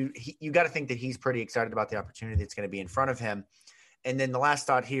 you got to think that he's pretty excited about the opportunity that's going to be in front of him. And then the last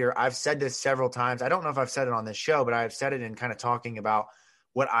thought here, I've said this several times. I don't know if I've said it on this show, but I've said it in kind of talking about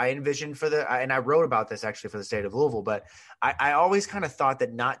what I envisioned and I wrote about this actually for the state of Louisville, but I always kind of thought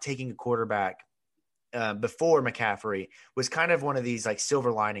that not taking a quarterback before McCaffrey was kind of one of these like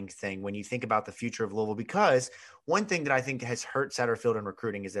silver lining thing when you think about the future of Louisville, because one thing that I think has hurt Satterfield in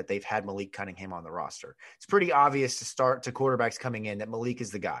recruiting is that they've had Malik Cunningham on the roster. It's pretty obvious to quarterbacks coming in that Malik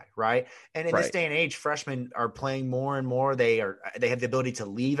is the guy, right? And in this day and age, freshmen are playing more and more. They have the ability to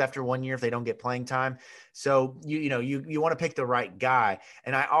leave after 1 year if they don't get playing time. So you want to pick the right guy.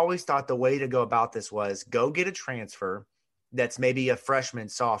 And I always thought the way to go about this was go get a transfer that's maybe a freshman,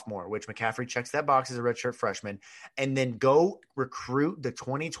 sophomore, which McCaffrey checks that box as a redshirt freshman, and then go recruit the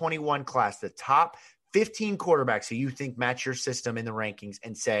 2021 class, the top 15 quarterbacks who you think match your system in the rankings,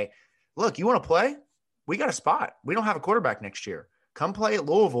 and say, look, you want to play? We got a spot. We don't have a quarterback next year. Come play at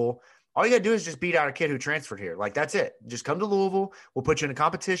Louisville. All you got to do is just beat out a kid who transferred here. Like, that's it. Just come to Louisville. We'll put you in a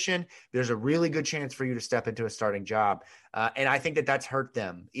competition. There's a really good chance for you to step into a starting job. And I think that that's hurt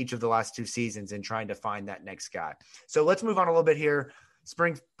them each of the last 2 seasons in trying to find that next guy. So let's move on a little bit here.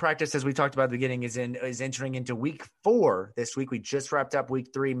 Spring practice, as we talked about at the beginning, is entering into week 4 this week. We just wrapped up week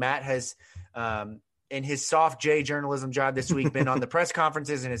 3. Matt has, in his soft J journalism job this week, been on the press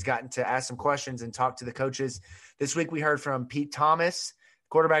conferences and has gotten to ask some questions and talk to the coaches. This week we heard from Pete Thomas,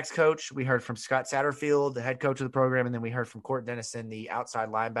 quarterback's coach. We heard from Scott Satterfield, the head coach of the program, and then we heard from Court Dennison, the outside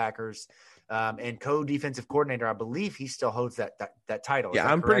linebackers and co-defensive coordinator. I believe he still holds that title.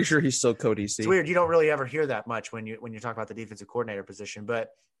 Yeah, I'm pretty sure he's still co-DC. It's weird. You don't really ever hear that much when you talk about the defensive coordinator position.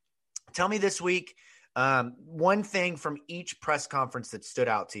 But tell me this week, one thing from each press conference that stood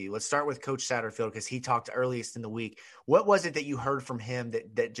out to you. Let's start with Coach Satterfield because he talked earliest in the week. What was it that you heard from him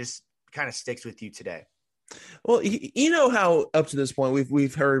that just kind of sticks with you today? Well, you know how up to this point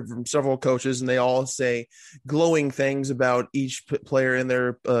we've heard from several coaches, and they all say glowing things about each player in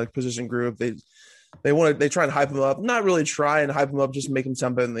their position group. They try and hype them up, not really try and hype them up, just make them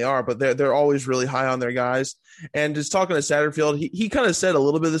sound better than they are, but they're always really high on their guys. And just talking to Satterfield, he kind of said a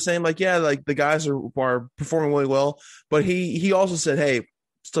little bit of the same, like, yeah, like the guys are performing really well, but he also said, hey,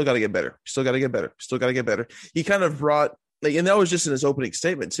 still got to get better. Still got to get better. Still got to get better. He kind of brought, and that was just in his opening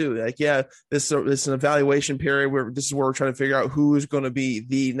statement too. Like, yeah, this is an evaluation period where this is where we're trying to figure out who is going to be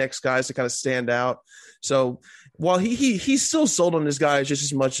the next guys to kind of stand out. So while he's still sold on his guys just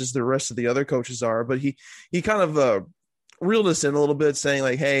as much as the rest of the other coaches are, but he kind of reeled us in a little bit, saying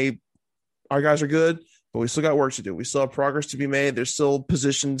like, hey, our guys are good, but we still got work to do. We still have progress to be made. There's still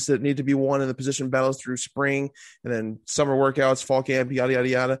positions that need to be won in the position battles through spring and then summer workouts, fall camp, yada, yada,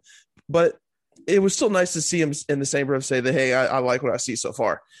 yada. But it was still nice to see him in the same breath say that, hey, I like what I see so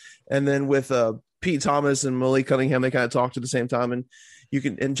far. And then with Pete Thomas and Malik Cunningham, they kind of talked at the same time. And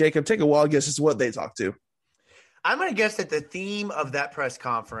Jacob, take a wild guess as to what they talked to. I'm going to guess that the theme of that press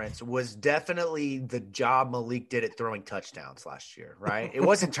conference was definitely the job Malik did at throwing touchdowns last year, right? It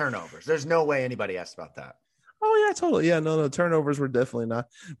wasn't turnovers. There's no way anybody asked about that. Oh yeah, totally. Yeah, no, turnovers were definitely not.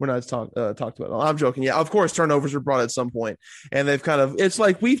 We're not talked about. I'm joking. Yeah, of course, turnovers were brought at some point, and they've kind of. It's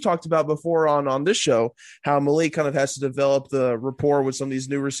like we've talked about before on this show how Malik kind of has to develop the rapport with some of these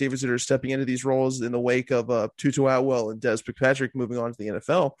new receivers that are stepping into these roles in the wake of Tutu Atwell and Des Fitzpatrick moving on to the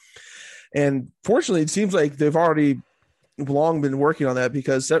NFL. And fortunately, it seems like they've already long been working on that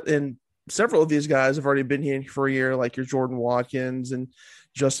because several of these guys have already been here for a year, like your Jordan Watkins and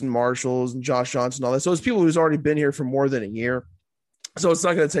Justin Marshalls and Josh Johnson and all that. So it's people who's already been here for more than a year. So it's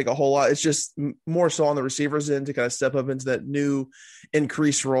not going to take a whole lot. It's just more so on the receivers end to kind of step up into that new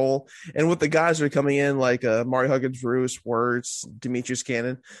increased role. And with the guys that are coming in, like Mari Huggins-Bruce, Wirtz, Demetrius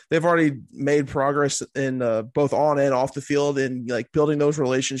Cannon, they've already made progress in both on and off the field and like building those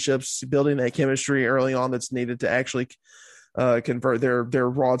relationships, building that chemistry early on that's needed to actually convert their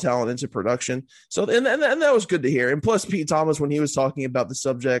raw talent into production. So, and that was good to hear. And plus Pete Thomas, when he was talking about the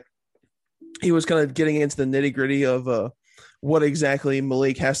subject, he was kind of getting into the nitty gritty of what exactly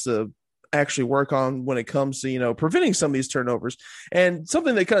Malik has to actually work on when it comes to, preventing some of these turnovers. And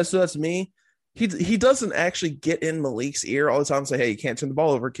something that kind of stood out to me, he doesn't actually get in Malik's ear all the time and say, hey, you can't turn the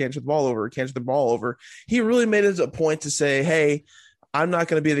ball over, can't turn the ball over, can't turn the ball over. He really made it a point to say, hey, I'm not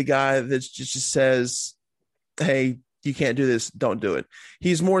going to be the guy that just says, hey, you can't do this, don't do it.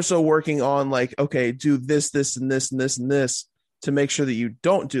 He's more so working on like, okay, do this, this, and this, and this, and this to make sure that you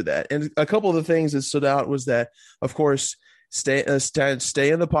don't do that. And a couple of the things that stood out was that, of course, stay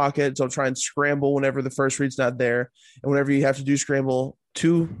in the pocket. Don't try and scramble whenever the first read's not there. And whenever you have to do scramble,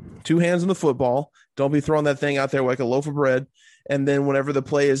 two hands on the football. Don't be throwing that thing out there like a loaf of bread. And then whenever the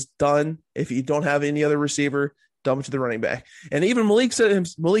play is done, if you don't have any other receiver, dump it to the running back. And even Malik and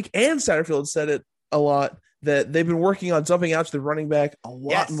Satterfield said it a lot, that they've been working on dumping out to the running back a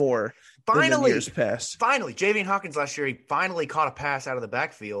lot more. Finally, years past. Finally, Javian Hawkins last year, he finally caught a pass out of the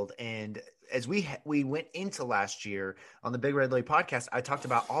backfield. And as we went into last year on the Big Red Leg podcast, I talked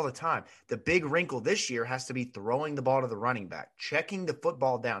about all the time, the big wrinkle this year has to be throwing the ball to the running back, checking the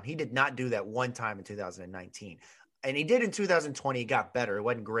football down. He did not do that one time in 2019. And he did in 2020. It got better. It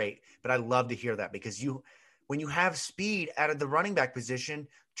wasn't great, but I love to hear that because when you have speed out of the running back position,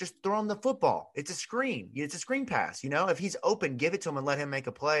 just throw him the football. It's a screen. It's a screen pass. If he's open, give it to him and let him make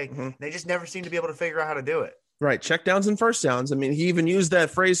a play. Mm-hmm. They just never seem to be able to figure out how to do it. Right. Check downs and first downs. I mean, he even used that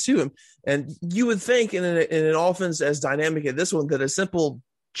phrase to him. And you would think in an offense as dynamic as this one, that a simple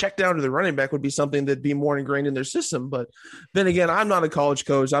check down to the running back would be something that'd be more ingrained in their system. But then again, I'm not a college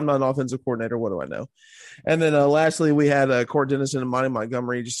coach. I'm not an offensive coordinator. What do I know? And then lastly, we had Court Dennison and Monty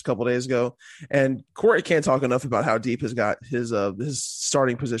Montgomery just a couple days ago. And Court can't talk enough about how deep his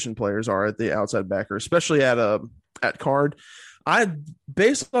starting position players are at the outside backer, especially at card.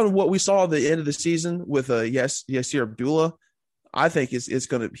 Based on what we saw at the end of the season with Yasir Abdullah, I think he's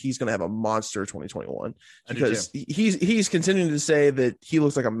going to have a monster 2021 because he's continuing to say that he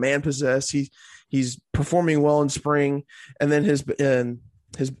looks like a man possessed. He's performing well in spring, and then his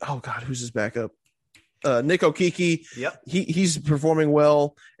oh God, who's his backup? Nick Okeke. Yep. He's performing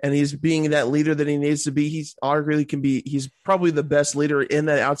well, and he's being that leader that he needs to be. He's probably the best leader in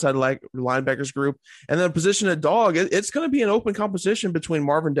that outside linebackers group. And then position at dog, it's going to be an open competition between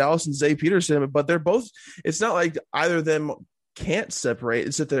Marvin Dallas and Zay Peterson, but they're both, it's not like either of them can't separate.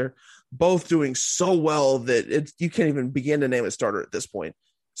 It's that they're both doing so well that you can't even begin to name a starter at this point.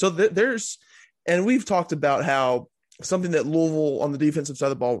 So and we've talked about how something that Louisville on the defensive side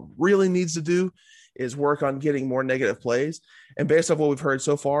of the ball really needs to do is work on getting more negative plays. And based off what we've heard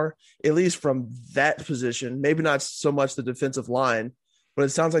so far, at least from that position, maybe not so much the defensive line, but it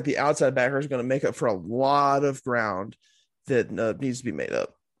sounds like the outside backer is going to make up for a lot of ground that needs to be made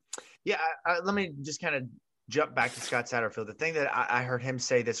up. Yeah, let me just kind of jump back to Scott Satterfield. The thing that I heard him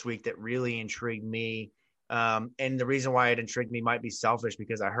say this week that really intrigued me, and the reason why it intrigued me might be selfish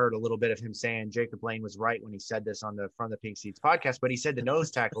because I heard a little bit of him saying Jacob Lane was right when he said this on the From the Pink Seats podcast, but he said the nose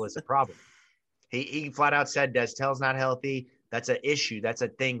tackle is a problem. He flat out said Destel's not healthy. That's an issue. That's a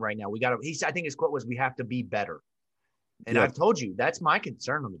thing right now. I think his quote was, we have to be better. And I've told you, that's my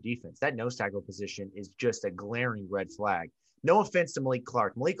concern on the defense. That nose tackle position is just a glaring red flag. No offense to Malik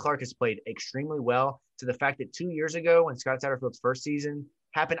Clark. Malik Clark has played extremely well, to the fact that 2 years ago when Scott Satterfield's first season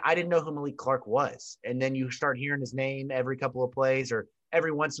happened, I didn't know who Malik Clark was. And then you start hearing his name every couple of plays or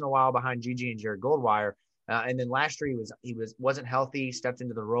every once in a while behind Gigi and Jared Goldwire. And then last year he wasn't healthy, stepped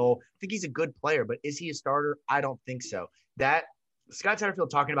into the role. I think he's a good player, but is he a starter? I don't think so. That Scott Satterfield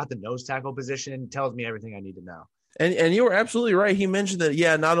talking about the nose tackle position tells me everything I need to know. And you were absolutely right. He mentioned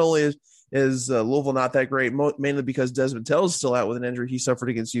that, not only is Louisville not that great, mainly because Desmond Tell's still out with an injury he suffered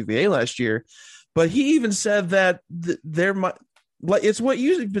against UVA last year, but he even said that there might, like, it's what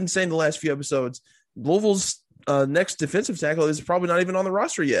you've been saying the last few episodes. Louisville's next defensive tackle is probably not even on the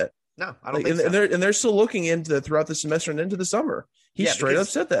roster yet. No, I don't think so. And they're still looking into throughout the semester and into the summer. He straight up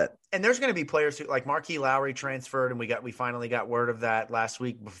said that. And there's going to be players who, like Marquis Lowry transferred, and we finally got word of that last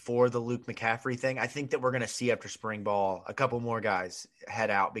week before the Luke McCaffrey thing. I think that we're going to see after spring ball a couple more guys head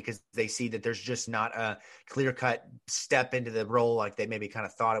out because they see that there's just not a clear-cut step into the role like they maybe kind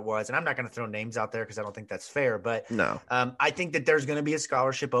of thought it was. And I'm not going to throw names out there because I don't think that's fair. But no, I think that there's going to be a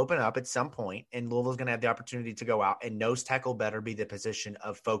scholarship open up at some point, and Louisville's going to have the opportunity to go out, and nose tackle better be the position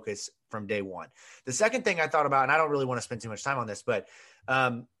of focus from day one. The second thing I thought about, and I don't really want to spend too much time on this, but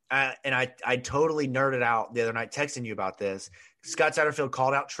I totally nerded out the other night texting you about this. Scott Satterfield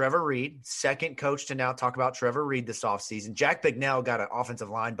called out Trevor Reed, second coach to now talk about Trevor Reed this offseason. Jack Bignell got an offensive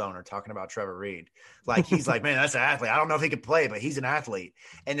line boner talking about Trevor Reed. Like, he's like, man, that's an athlete. I don't know if he could play, but he's an athlete.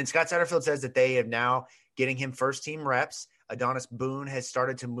 And then Scott Satterfield says that they have now getting him first team reps. Adonis Boone has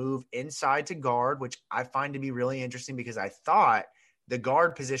started to move inside to guard, which I find to be really interesting because I thought the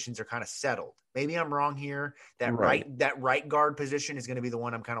guard positions are kind of settled. Maybe I'm wrong here. That right guard position is going to be the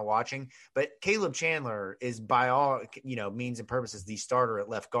one I'm kind of watching. But Caleb Chandler is by all means and purposes the starter at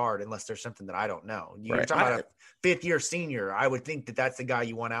left guard, unless there's something that I don't know. You're talking about a fifth-year senior. I would think that that's the guy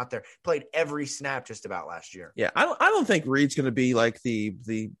you want out there. Played every snap just about last year. Yeah, I don't think Reed's going to be like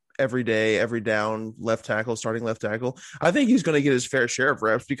the every day, every down left tackle, starting left tackle. I think he's going to get his fair share of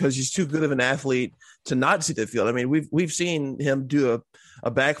reps because he's too good of an athlete to not see the field. I mean, we've seen him do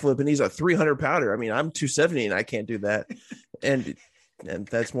a backflip and he's a 300-pounder. I mean, I'm 270 and I can't do that. And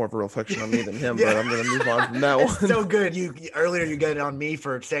that's more of a reflection on me than him, but I'm going to move on from that one. So good. Earlier you got on me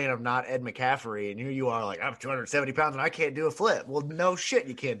for saying I'm not Ed McCaffrey, and here you are like, I'm 270 pounds and I can't do a flip. Well, no shit,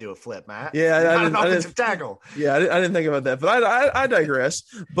 you can't do a flip, Matt. Yeah, You're not an offensive tackle. Yeah, I didn't think about that, but I digress.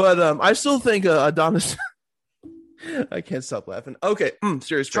 But I still think Adonis. I can't stop laughing. Okay,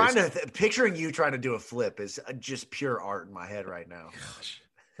 serious. Picturing you trying to do a flip is just pure art in my head right now. Gosh.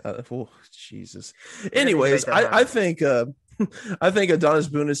 Jesus. Anyways, I think Adonis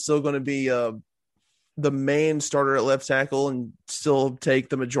Boone is still going to be the main starter at left tackle and still take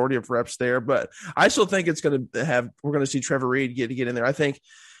the majority of reps there. But I still think we're going to see Trevor Reed get in there. I think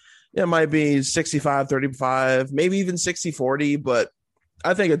it might be 65-35, maybe even 60-40, but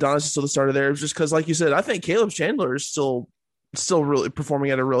I think Adonis is still the starter there. It's just because, like you said, I think Caleb Chandler is still really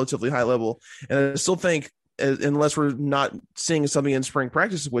performing at a relatively high level. And I still think, unless we're not seeing something in spring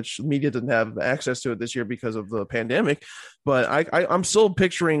practice, which media didn't have access to it this year because of the pandemic, but I'm still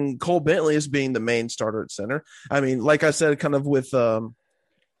picturing Cole Bentley as being the main starter at center. I mean, like I said, kind of with Trevor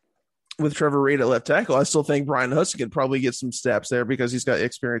Reed at left tackle, I still think Brian Hudson could probably get some steps there because he's got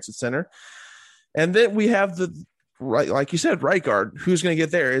experience at center. And then we have like you said, right guard. Who's going to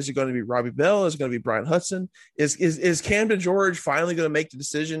get there? Is it going to be Robbie Bell? Is it going to be Brian Hudson? Is Cam DeGeorge finally going to make the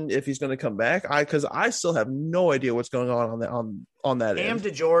decision if he's going to come back? Because I still have no idea what's going on that Cam end.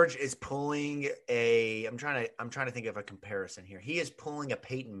 DeGeorge is pulling I'm trying to think of a comparison here. He is pulling a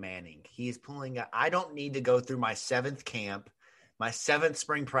Peyton Manning. He is pulling I don't need to go through my 7th camp, my 7th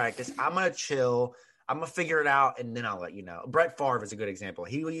spring practice. I'm going to chill. I'm going to figure it out, and then I'll let you know. Brett Favre is a good example.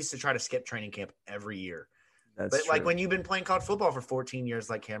 He used to try to skip training camp every year. But like when you've been playing college football for 14 years,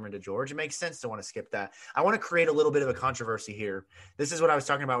 like Cameron DeGeorge, it makes sense to want to skip that. I want to create a little bit of a controversy here. This is what I was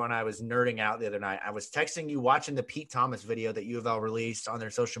talking about when I was nerding out the other night. I was texting you watching the Pete Thomas video that U of L released on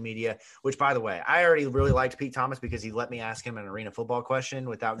their social media, which, by the way, I already really liked Pete Thomas because he let me ask him an arena football question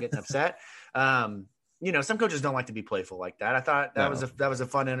without getting upset. Some coaches don't like to be playful like that. I thought that was a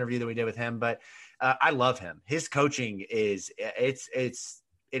fun interview that we did with him, but I love him. His coaching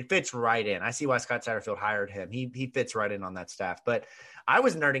it fits right in. I see why Scott Satterfield hired him. He fits right in on that staff. But I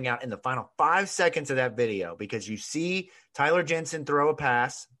was nerding out in the final 5 seconds of that video because you see Tyler Jensen throw a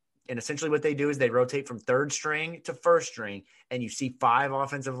pass, and essentially what they do is they rotate from 3rd string to 1st string, and you see 5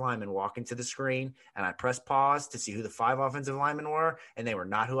 offensive linemen walk into the screen, and I press pause to see who the 5 offensive linemen were, and they were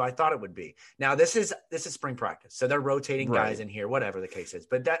not who I thought it would be. Now, this is spring practice, so they're rotating guys in here, whatever the case is.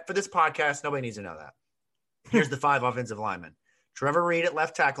 But for this podcast, nobody needs to know that. Here's the 5 offensive linemen. Trevor Reed at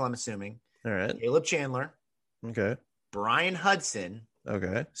left tackle, I'm assuming. All right. Caleb Chandler. Okay. Brian Hudson.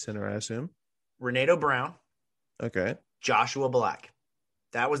 Okay. Center, I assume. Renato Brown. Okay. Joshua Black.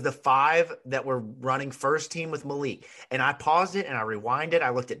 That was the 5 that were running first team with Malik. And I paused it and I rewinded.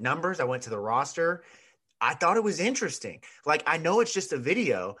 I looked at numbers. I went to the roster. I thought it was interesting. Like, I know it's just a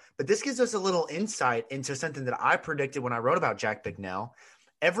video, but this gives us a little insight into something that I predicted when I wrote about Jack Bignell.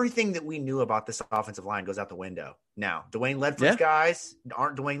 Everything that we knew about this offensive line goes out the window. Now, Dwayne Ledford's guys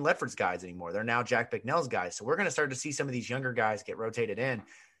aren't Dwayne Ledford's guys anymore. They're now Jack Bignell's guys. So we're going to start to see some of these younger guys get rotated in.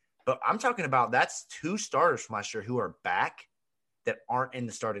 But I'm talking about that's 2 starters from last year who are back that aren't in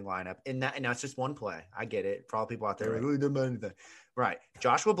the starting lineup. And that's just one play. I get it. For all people out there, it doesn't matter anything. Right.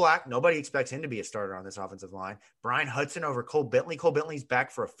 Joshua Black, nobody expects him to be a starter on this offensive line. Brian Hudson over Cole Bentley. Cole Bentley's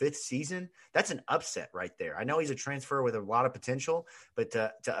back for a 5th season. That's an upset right there. I know he's a transfer with a lot of potential, but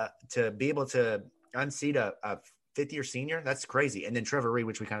to be able to unseat a 5th-year senior, that's crazy. And then Trevor Reed,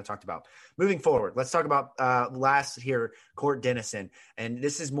 which we kind of talked about. Moving forward, let's talk about last here, Court Dennison. And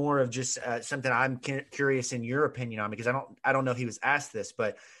this is more of just something I'm curious in your opinion on, because I don't know if he was asked this,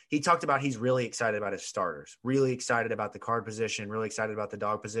 but he talked about he's really excited about his starters, really excited about the guard position, really excited about the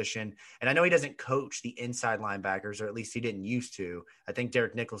dog position. And I know he doesn't coach the inside linebackers, or at least he didn't used to. I think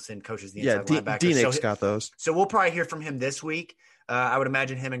Derek Nicholson coaches the inside linebackers. D-Nick's got those. So we'll probably hear from him this week. I would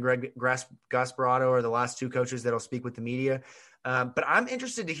imagine him and Greg Gasparotto are the last 2 coaches that'll speak with the media. But I'm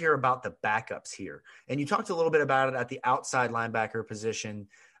interested to hear about the backups here. And you talked a little bit about it at the outside linebacker position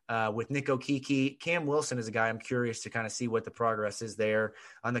with Nick Okeke. Cam Wilson is a guy I'm curious to kind of see what the progress is there.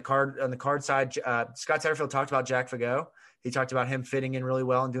 On the card side, Scott Satterfield talked about Jack Fagot. He talked about him fitting in really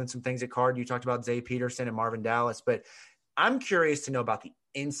well and doing some things at card. You talked about Zay Peterson and Marvin Dallas. But I'm curious to know about the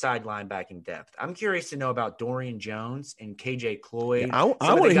inside linebacking depth. I'm curious to know about Dorian Jones and KJ Cloyd. Yeah,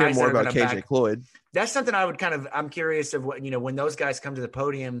 I want to hear more about KJ Cloyd. That's something I'm curious of what, when those guys come to the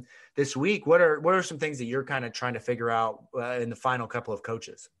podium this week, what are some things that you're kind of trying to figure out in the final couple of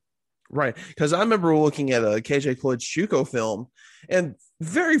coaches? Right. Because I remember looking at a KJ Cloyd's JUCO film, and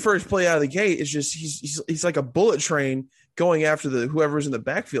very first play out of the gate is just, he's like a bullet train going after whoever's in the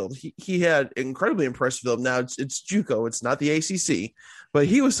backfield. He had incredibly impressive film. Now it's JUCO, it's not the ACC, but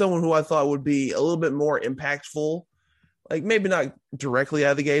he was someone who I thought would be a little bit more impactful, like maybe not directly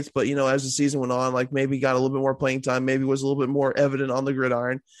out of the gates, but as the season went on, like maybe got a little bit more playing time, maybe was a little bit more evident on the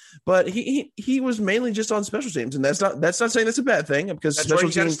gridiron. But he was mainly just on special teams, and that's not saying that's a bad thing, because that's special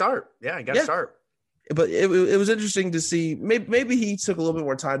where you got to teams start. Yeah, you got to start. But it was interesting to see. Maybe he took a little bit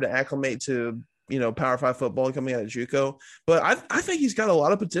more time to acclimate to Power 5 football coming out of JUCO. But I think he's got a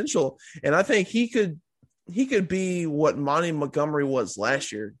lot of potential, and I think he could be what Monty Montgomery was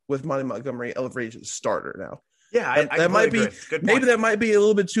last year, with Monty Montgomery elevated as a starter now. Yeah, that might be maybe that might be a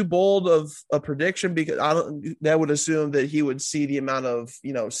little bit too bold of a prediction, because that would assume that he would see the amount of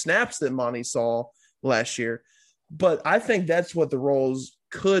snaps that Monty saw last year. But I think that's what the roles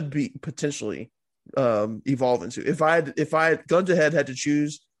could be potentially evolve into. If I had gun to head had to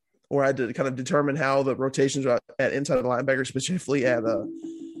choose, or I had to kind of determine how the rotations are at inside linebacker, specifically at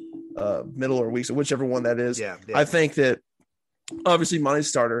middle or weak, so whichever one that is. Yeah. I think that obviously Monty's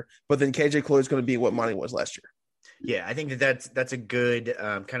starter, but then KJ Cloyd is going to be what Monty was last year. Yeah, I think that's a good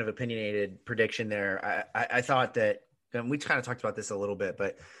kind of opinionated prediction there. I thought that, and we kind of talked about this a little bit,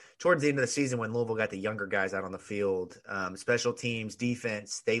 but towards the end of the season, when Louisville got the younger guys out on the field, special teams,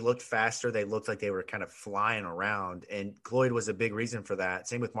 defense, they looked faster. They looked like they were kind of flying around, and Cloyd was a big reason for that.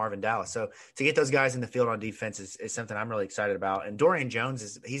 Same with Marvin Dallas. So to get those guys in the field on defense is something I'm really excited about. And Dorian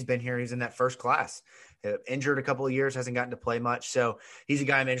Jones, he's been here. He's in that first class. Injured a couple of years, hasn't gotten to play much. So he's a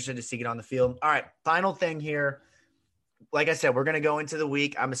guy I'm interested to see get on the field. All right, final thing here. Like I said, we're going to go into the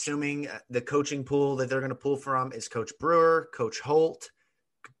week. I'm assuming the coaching pool that they're going to pull from is Coach Brewer, Coach Holt,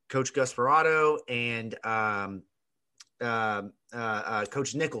 Coach Gasparotto, and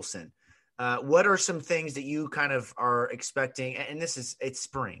Coach Nicholson. What are some things that you kind of are expecting? And it's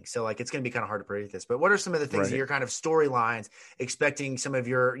spring, so like it's going to be kind of hard to predict this. But what are some of the things that you're kind of storylines expecting some of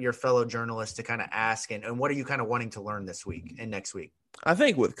your fellow journalists to kind of ask, and what are you kind of wanting to learn this week and next week? I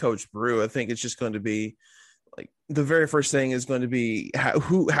think with Coach Brew, I think it's just going to be like the very first thing is going to be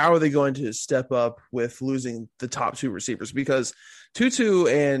how are they going to step up with losing the top 2 receivers, because Tutu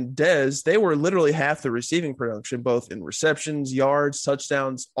and Dez, they were literally half the receiving production, both in receptions, yards,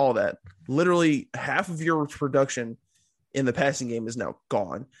 touchdowns, all that. Literally half of your production in the passing game is now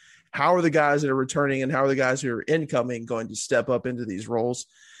gone. How are the guys that are returning and how are the guys who are incoming going to step up into these roles?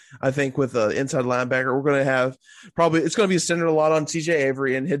 I think with the inside linebacker, we're going to have it's going to be centered a lot on TJ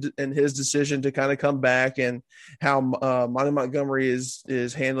Avery and his decision to kind of come back, and how Monty Montgomery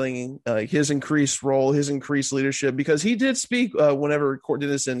is handling his increased role, his increased leadership, because he did speak whenever Court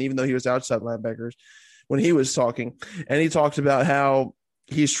Dennison, even though he was outside linebackers, when he was talking, and he talked about how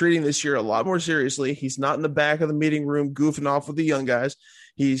he's treating this year a lot more seriously. He's not in the back of the meeting room goofing off with the young guys.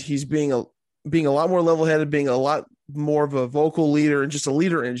 He's being a lot more level-headed, being a lot more of a vocal leader and just a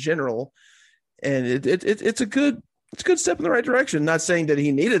leader in general. And it's a good step in the right direction. Not saying that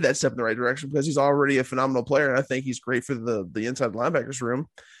he needed that step in the right direction, because he's already a phenomenal player, and I think he's great for the inside linebackers room.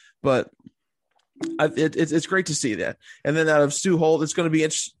 But it's great to see that. And then out of Stu Holt, it's going to be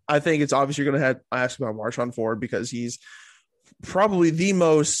interesting. I think it's obviously going to ask about Marshawn Ford, because he's probably the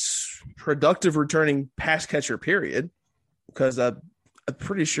most productive returning pass catcher, period. because I'm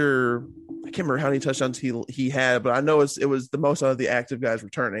pretty sure I can't remember how many touchdowns he had, but I know it was the most out of the active guys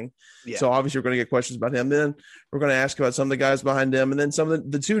returning. Yeah. So obviously we're going to get questions about him. Then we're going to ask about some of the guys behind him, and then some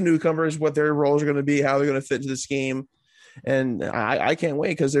of the two newcomers, what their roles are going to be, how they're going to fit into the scheme. And I can't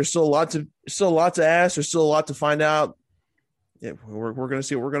wait because there's still a lot to ask. There's still a lot to find out. Yeah, we're going to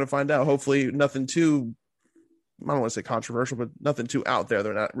see what we're going to find out. Hopefully nothing too, I don't want to say controversial, but nothing too out there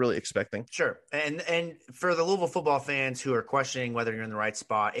they're not really expecting. Sure. And for the Louisville football fans who are questioning whether you're in the right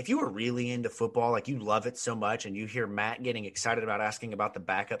spot, if you are really into football, like you love it so much, and you hear Matt getting excited about asking about the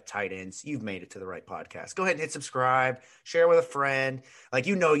backup tight ends, you've made it to the right podcast. Go ahead and hit subscribe, share with a friend. Like,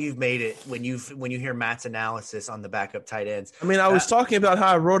 you've made it when you hear Matt's analysis on the backup tight ends. I mean, I was talking about how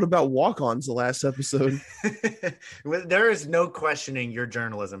I wrote about walk-ons the last episode. There is no questioning your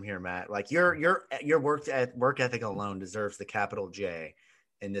journalism here, Matt. Like your work ethic alone deserves the capital J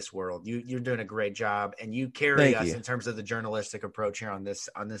in this world. You're doing a great job, and you carry us in terms of the journalistic approach here on this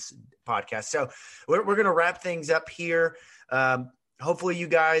podcast. So we're going to wrap things up here. Hopefully you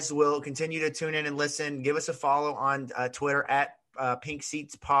guys will continue to tune in and listen. Give us a follow on Twitter at Pink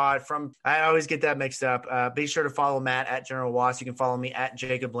Seats Pod. I always get that mixed up. Be sure to follow Matt at General Watts. You can follow me at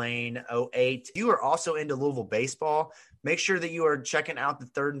Jacob Lane 08. If you are also into Louisville baseball, make sure that you are checking out the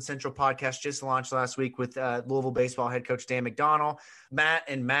Third and Central podcast just launched last week with Louisville baseball head coach Dan McDonnell. Matt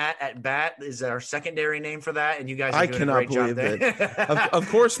at Bat is our secondary name for that, and you guys are doing a great job there. Of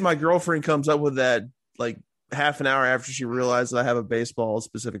course, my girlfriend comes up with that like half an hour after she realized that I have a baseball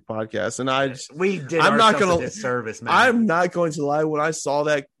specific podcast, and I'm not going to disservice, man. I'm not going to lie. When I saw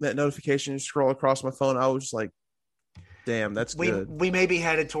that notification scroll across my phone, I was just like, damn, that's good. We may be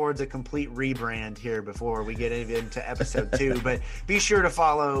headed towards a complete rebrand here before we get into episode 2, but be sure to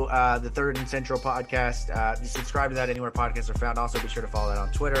follow the Third and Central podcast. Subscribe to that anywhere podcasts are found. Also, be sure to follow that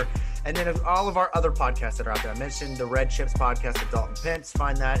on Twitter. And then all of our other podcasts that are out there. I mentioned the Red Chips podcast with Dalton Pence.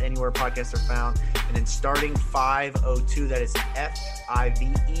 Find that anywhere podcasts are found. And then Starting 502, that is FIVE,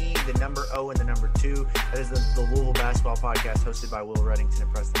 the number O and the number 2. That is the Louisville basketball podcast hosted by Will Reddington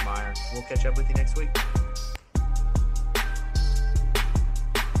and Preston Meyer. We'll catch up with you next week.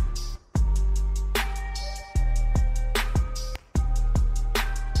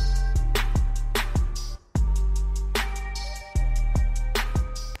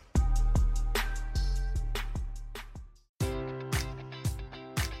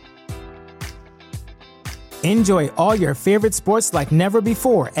 Enjoy all your favorite sports like never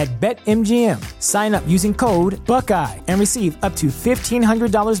before at BetMGM. Sign up using code Buckeye and receive up to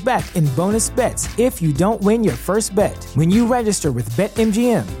 $1,500 back in bonus bets if you don't win your first bet. When you register with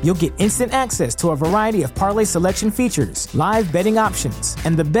BetMGM, you'll get instant access to a variety of parlay selection features, live betting options,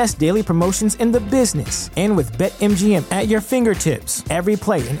 and the best daily promotions in the business. And with BetMGM at your fingertips, every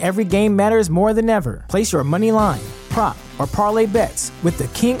play and every game matters more than ever. Place your money line, prop, or parlay bets with the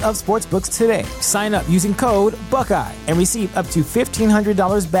king of sportsbooks today. Sign up using code Buckeye and receive up to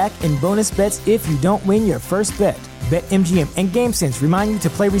 $1,500 back in bonus bets if you don't win your first bet. BetMGM and GameSense remind you to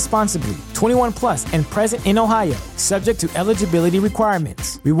play responsibly. 21 plus and present in Ohio, subject to eligibility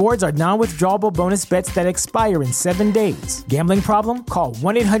requirements. Rewards are non-withdrawable bonus bets that expire in 7 days. Gambling problem? Call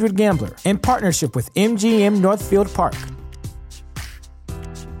 1-800-GAMBLER. In partnership with MGM Northfield Park.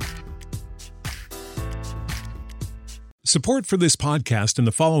 Support for this podcast and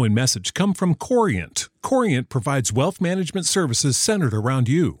the following message come from Corient. Corient provides wealth management services centered around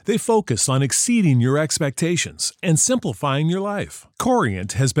you. They focus on exceeding your expectations and simplifying your life.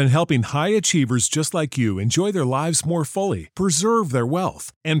 Corient has been helping high achievers just like you enjoy their lives more fully, preserve their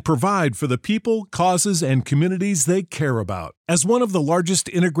wealth, and provide for the people, causes, and communities they care about. As one of the largest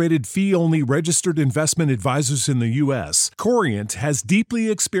integrated fee-only registered investment advisors in the U.S., Corient has deeply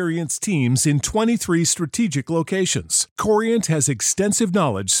experienced teams in 23 strategic locations. Corient has extensive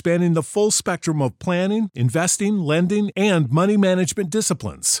knowledge spanning the full spectrum of planning, investing, lending, and money management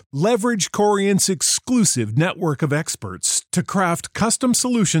disciplines. Leverage Corient's exclusive network of experts to craft custom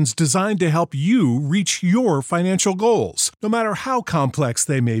solutions designed to help you reach your financial goals, no matter how complex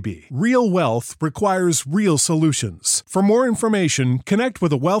they may be. Real wealth requires real solutions. For more information, connect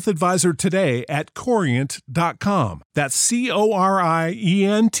with a wealth advisor today at Corient.com. That's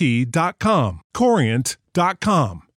Corient.com. Corient.com.